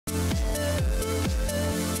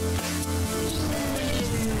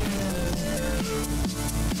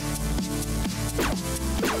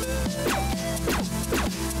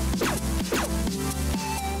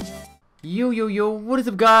Yo, what is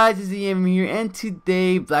up guys, it's EM here, and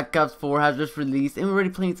today Black Ops 4 has just released, and we're already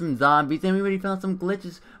playing some zombies, and we already found some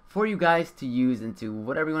glitches for you guys to use into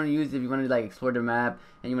whatever you want to use. If you want to like explore the map,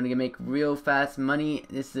 and you want to make real fast money,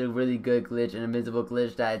 this is a really good glitch, an invisible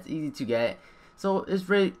glitch that it's easy to get. So it's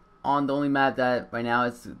really on the only map that right now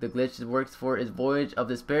it's the glitch it works for is Voyage of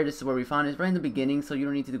Despair. This is where we found it. It's right in the beginning, so you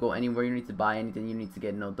don't need to go anywhere, you don't need to buy anything, you need to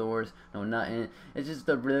get no doors, no nothing. It's just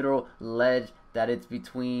the literal ledge that it's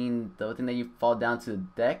between the thing that you fall down to the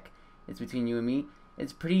deck. It's between you and me.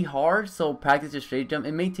 It's pretty hard, so practice your straight jump.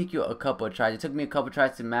 It may take you a couple of tries. It took me a couple of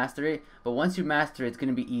tries to master it, but once you master it, it's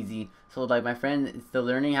gonna be easy. So like my friend is still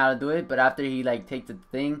learning how to do it, but after he like takes the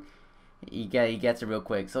thing, he gets it real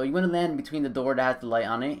quick. So you want to land between the door that has the light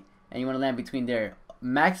on it, and you want to land between there.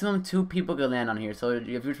 Maximum 2 people can land on here. So if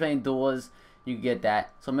you're playing duels, you get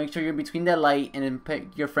that. So make sure you're between that light, and then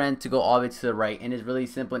pick your friend to go all the way to the right. And it's really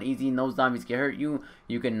simple and easy. No zombies can hurt you.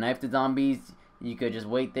 You can knife the zombies. You could just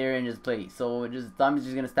wait there and just play. So just zombies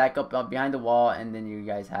just gonna stack up behind the wall, and then you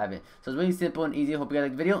guys have it. So it's really simple and easy. Hope you guys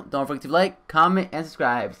like the video. Don't forget to like, comment, and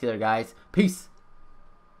subscribe. See you later, guys. Peace.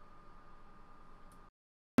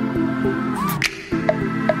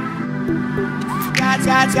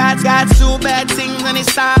 Got 2 bad things and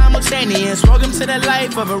it's simultaneous. Welcome to the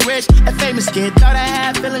life of a rich and famous kid. Thought I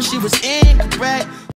had feelings, she was incorrect.